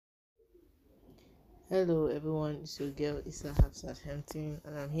Hello everyone, it's your girl Issa Hafsat Hampton,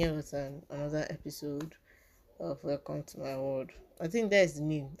 and I'm here with another episode of Welcome to My World. I think that's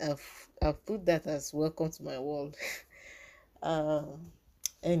me. I've put that as Welcome to My World. um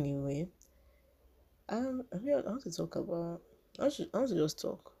anyway, I want to talk about I want to just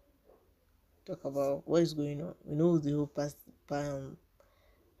talk about what is going on. We know the whole Palestine.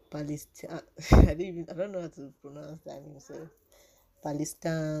 I don't know how to pronounce that name. So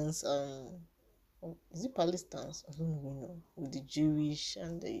Palestinians, is it Palestinians? I don't even know. With the Jewish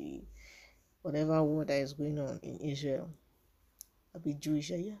and the whatever war that is going on in Israel. I'll be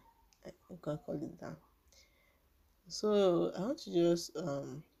Jewish, yeah. I can call it that. So I want to just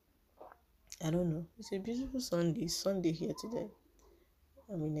I don't know. It's a beautiful Sunday here today.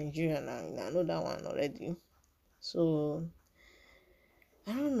 I'm in Nigeria now, and I know that one already. So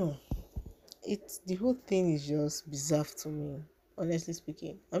I don't know. It's the whole thing is just bizarre to me. Honestly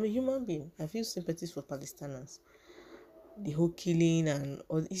speaking, I'm a human being. I feel sympathies for Palestinians. The whole killing and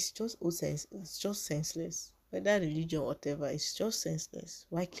all, it's just all sense. It's just senseless. Whether religion or whatever, it's just senseless.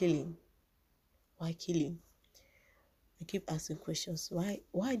 Why killing? Why killing? I keep asking questions.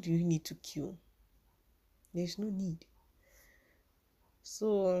 Why do you need to kill? There's no need.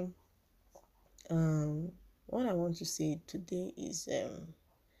 So what I want to say today is I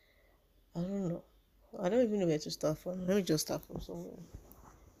don't know. I don't even know where to start from. Let me just start from somewhere.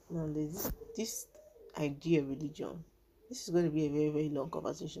 Now there's this idea of religion. This is going to be a very, very long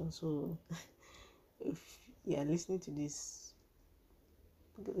conversation. So if you are listening to this,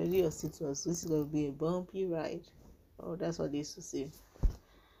 get ready your seat. This is going to be a bumpy ride. Oh, that's what they used to say.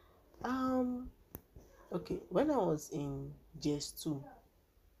 Um okay, when I was in JS2,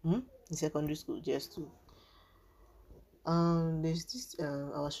 in secondary school, JS2, there's this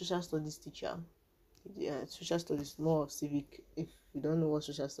our social studies teacher. Social studies, more of civic. If you don't know what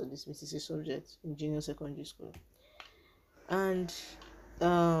social studies means, it's a subject in junior secondary school. And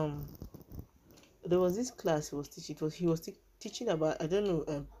um there was this class he was teaching. He was teaching about, I don't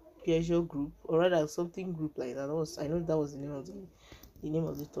know, Piaget group, or rather something group like that. I know that was the name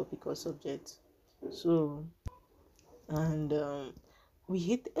of the topic or subject. So and we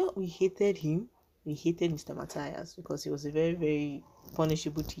hated him. We hated Mr. Matthias because he was a very, very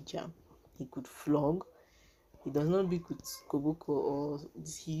punishable teacher. He could flog. He does not beat with koboko, or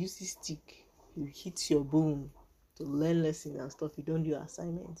he uses stick. He hits your bone to learn lessons and stuff. You don't do your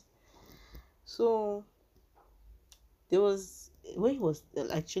assignment. So there was, when he was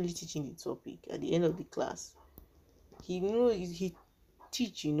actually teaching the topic at the end of the class, he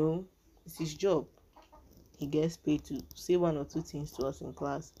teach, it's his job. He gets paid to say one or two things to us in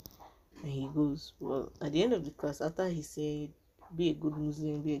class, and he goes, well, at the end of the class, after he said, be a good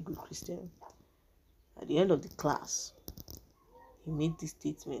Muslim, be a good Christian, at the end of the class, he made this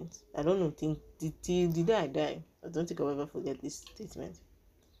statement. I don't know, think till the day I die, I don't think I'll ever forget this statement.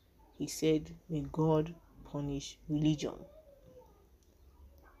 He said, may God punish religion.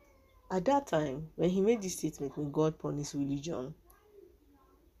 At that time, when he made this statement, may God punish religion,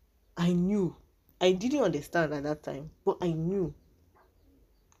 I knew. I didn't understand at that time, but I knew,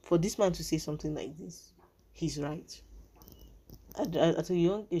 for this man to say something like this, he's right. At a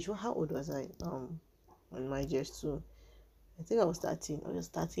young age, how old was I? On my just two, I think I was 13. I was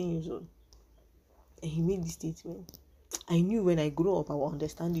 13 years old, and he made this statement. I knew when I grow up, I will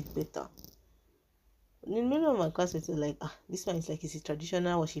understand it better. And many of my classmates were like, this one is like he's a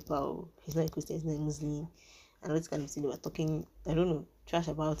traditional worshiper. Or he's not a Christian, he's not a Muslim, and all this kind of thing. They were talking, I don't know, trash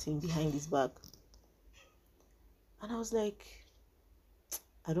about him behind his back. And I was like,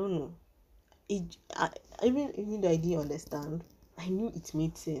 I don't know. Even though I didn't understand, I knew it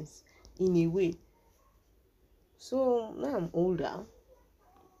made sense in a way. So now I'm older.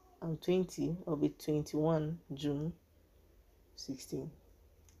 I'm 20. I'll be 21 June 16.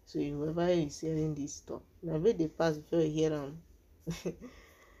 So whoever is hearing this stuff, my birthday pass before you hear them.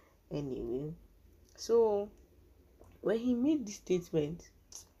 Anyway, so when he made this statement,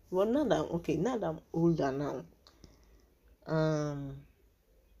 well, now that I'm older now,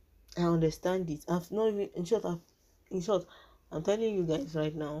 I understand it. I've not even, in short, I'm telling you guys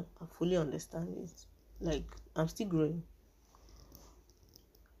right now, I fully understand it. Like, I'm still growing.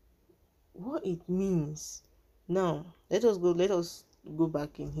 What it means now, let us go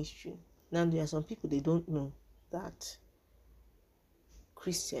back in history. Now there are some people, they don't know that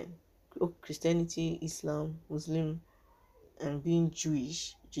Christianity, Islam, Muslim, and being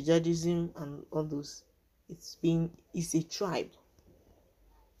Jewish, Judaism, and all those, it's a tribe.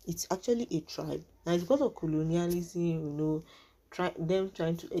 It's actually a tribe, and it's because of colonialism, them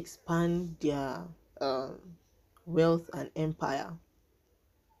trying to expand their wealth and empire.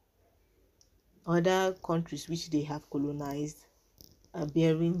 other countries which they have colonized are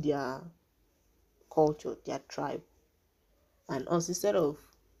bearing their culture, their tribe. And us, instead of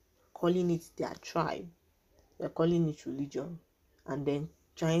calling it their tribe, they're calling it religion, and then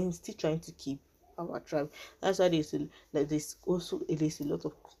still trying to keep our tribe. That's why there's a lot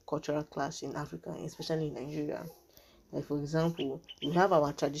of cultural clash in Africa, especially in Nigeria. Like for example, we have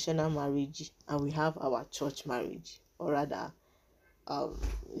our traditional marriage and we have our church marriage, or rather, um,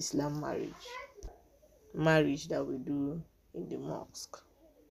 Islam marriage that we do in the mosque.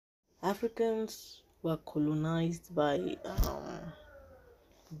 Africans were colonized by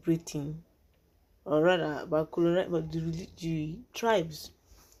Britain, or rather, but the tribes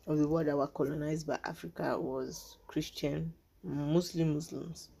of the world that were colonized by Africa was Christian,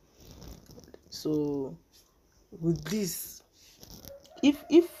 Muslims. So with this, if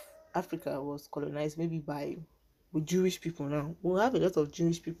Africa was colonized maybe by with Jewish people now, we'll have a lot of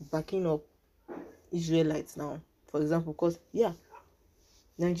Jewish people backing up Israelites now. For example, because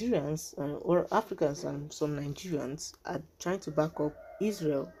Nigerians or Africans and some Nigerians are trying to back up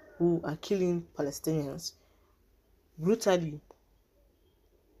Israel, who are killing Palestinians brutally.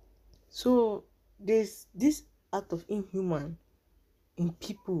 So there's this act of inhuman in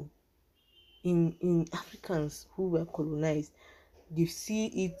people, in Africans who were colonized. They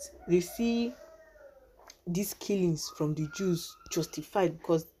see these killings from the Jews justified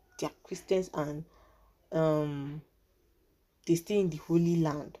because they are Christians and um they stay in the Holy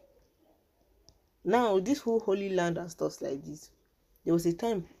Land. Now this whole Holy Land and stuff like this, there was a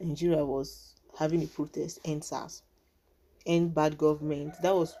time Nigeria was having a protest, end SARS, end bad government.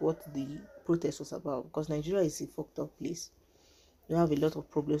 That was what the protest was about, because Nigeria is a fucked up place. We have a lot of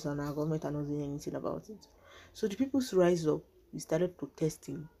problems and our government are not doing anything about it. So the people rise up. We started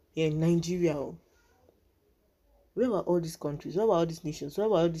protesting here in Nigeria. Where were all these countries? Where were all these nations? Where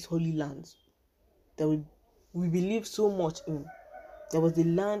were all these holy lands that we believe so much in? There was the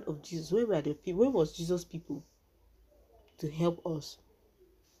land of Jesus. Where were the people? Where was Jesus' people to help us?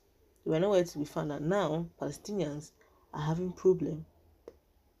 They were nowhere to be found. And now Palestinians are having problem.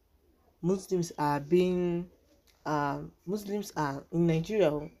 Muslims are in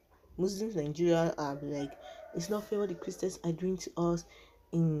Nigeria. Muslims in Nigeria are like, it's not fair what the Christians are doing to us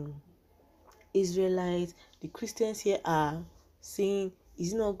in Israelites. The Christians here are saying,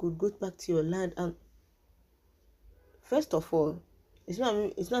 it's not good, go back to your land. And first of all, it's not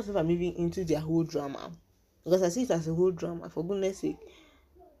as if I'm moving into their whole drama, because I see it as a whole drama. For goodness sake,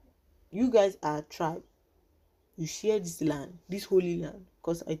 you guys are a tribe, you share this land, this holy land.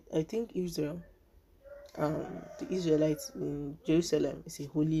 Because I think Israel, the Israelites in Jerusalem is a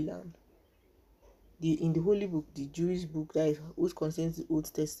holy land. In the holy book, the Jewish book, that is, which contains the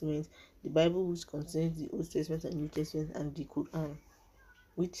Old Testament, the Bible, which contains the Old Testament and New Testament, and the Quran,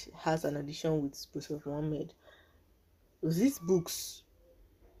 which has an addition with Prophet Muhammad. These books,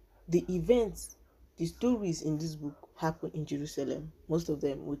 the events, the stories in this book happen in Jerusalem, most of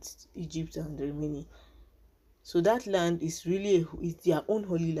them with Egypt and the remaining. So that land is really it's their own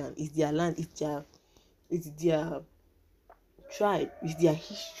holy land. It's their land. It's their tribe. It's their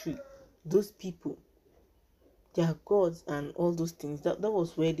history. Those people, their gods, and all those things. That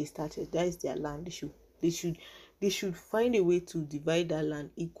was where they started. That is their land. They should find a way to divide that land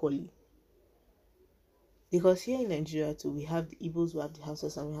equally. Because here in Nigeria too, we have the Igbos, we have the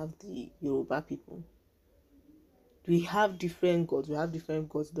Hausas, and we have the Yoruba people. We have different gods. We have different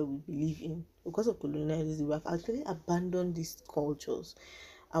gods that we believe in. Because of colonialism, we have actually abandoned these cultures,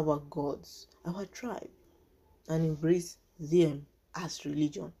 our gods, our tribe, and embrace them as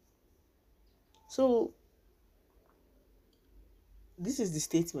religion. So this is the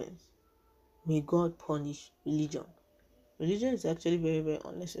statement: may God punish religion. Religion is actually very, very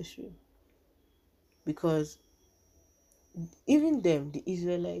unnecessary, because even them, the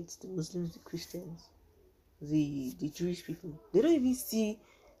Israelites, the Muslims, the Christians, the Jewish people, they don't even see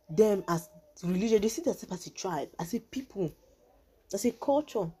them as religion. They see themselves as a tribe, as a people, as a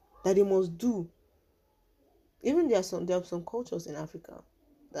culture that they must do. Even there are some cultures in Africa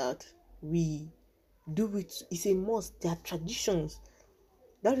that we do it. It's a must. There are traditions.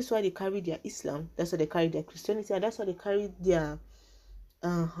 That is why they carry their Islam. That's why they carry their Christianity, and that's why they carry their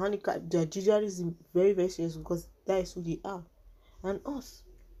handicap, their Judaism very, very serious, because that is who they are. And us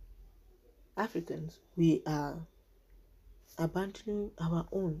Africans, we are abandoning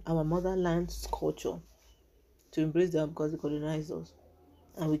our motherland's culture to embrace them because they colonized us.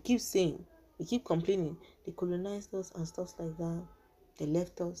 And we keep complaining, they colonized us and stuff like that. They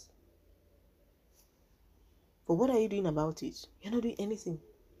left us. But what are you doing about it? You're not doing anything.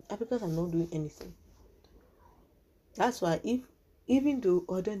 Africans are not doing anything. That's why if Even though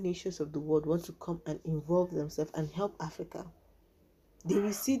other nations of the world want to come and involve themselves and help Africa, they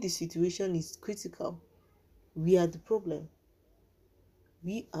will see the situation is critical. We are the problem.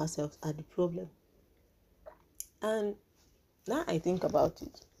 We ourselves are the problem. And now I think about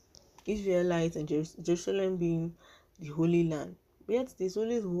it, Israelites and Jerusalem being the Holy Land, yet there's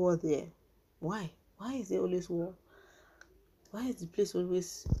always war there. Why? Why is there always war? Why is the place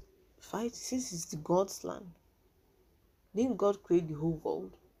always fight? Since it's the God's land, didn't God create the whole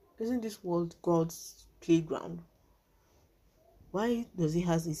world? Isn't this world God's playground? Why does He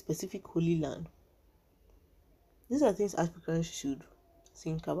have a specific holy land? These are things Africans should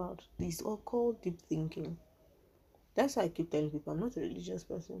think about. It's all called deep thinking. That's why I keep telling people I'm not a religious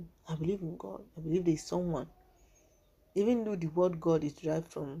person. I believe in God. I believe there is someone. Even though the word God is derived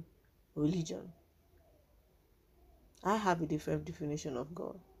from religion, I have a different definition of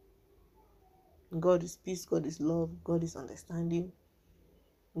God. God is peace, God is love, God is understanding.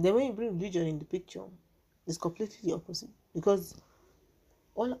 And then when you bring religion in the picture, it's completely the opposite. Because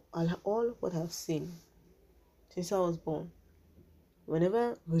all what I've seen since I was born,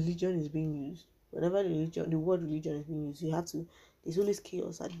 whenever religion is being used, whenever the word religion is being used, there's always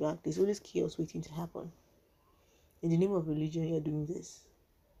chaos at the back. There's always chaos waiting to happen. In the name of religion, you're doing this.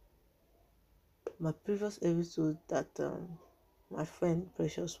 My previous episode that my friend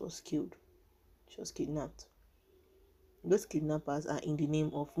Precious was killed. She was kidnapped. Those kidnappers are in the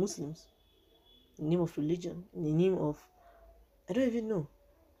name of Muslims, in the name of religion, in the name of, I don't even know.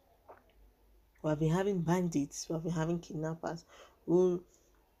 We have been having bandits, we have been having kidnappers who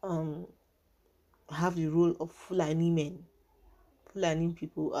have the role of Fulani men. Fulani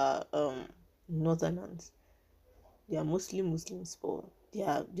people are northerners. They are mostly Muslims, but they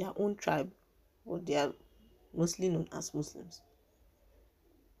are their own tribe, but they are mostly known as Muslims.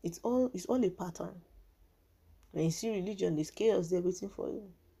 It's all a pattern. When you see religion, there's chaos there waiting for you.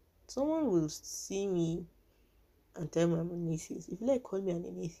 Someone will see me and tell me I'm an atheist. If you like, call me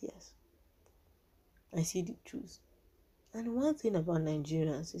an atheist. I see the truth. And one thing about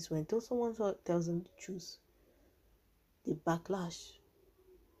Nigerians is when someone tells them the truth, they backlash.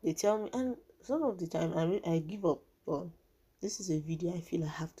 They tell me, and some of the time I give up. But this is a video I feel I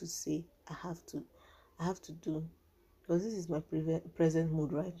have to say, I have to do, because this is my present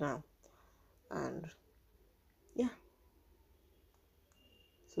mood right now. And yeah,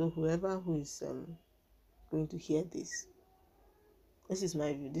 so whoever who is going to hear this is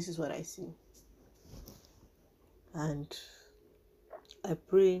my view. This is what I see, and I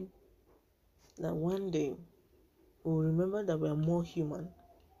pray that one day we'll remember that we are more human.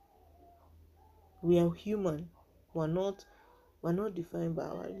 We are human. We're not defined by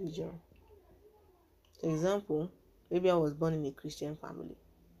our religion. For example, maybe I was born in a Christian family.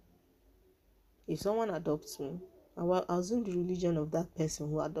 If someone adopts me, I will assume the religion of that person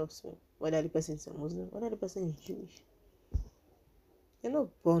who adopts me, whether the person is a Muslim, whether the person is Jewish. You're not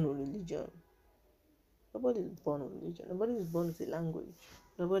born with religion. Nobody is born with religion. Nobody is born with a language.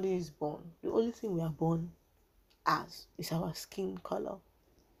 Nobody is born. The only thing we are born as is our skin color,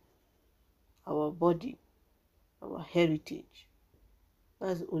 our body, our heritage.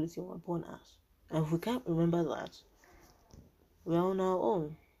 That's the only thing we're born as. And if we can't remember that, we're on our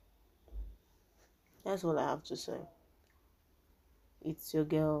own. That's all I have to say. It's your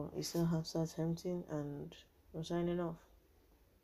girl, Issa Hafsat Hampton, and I'm signing off.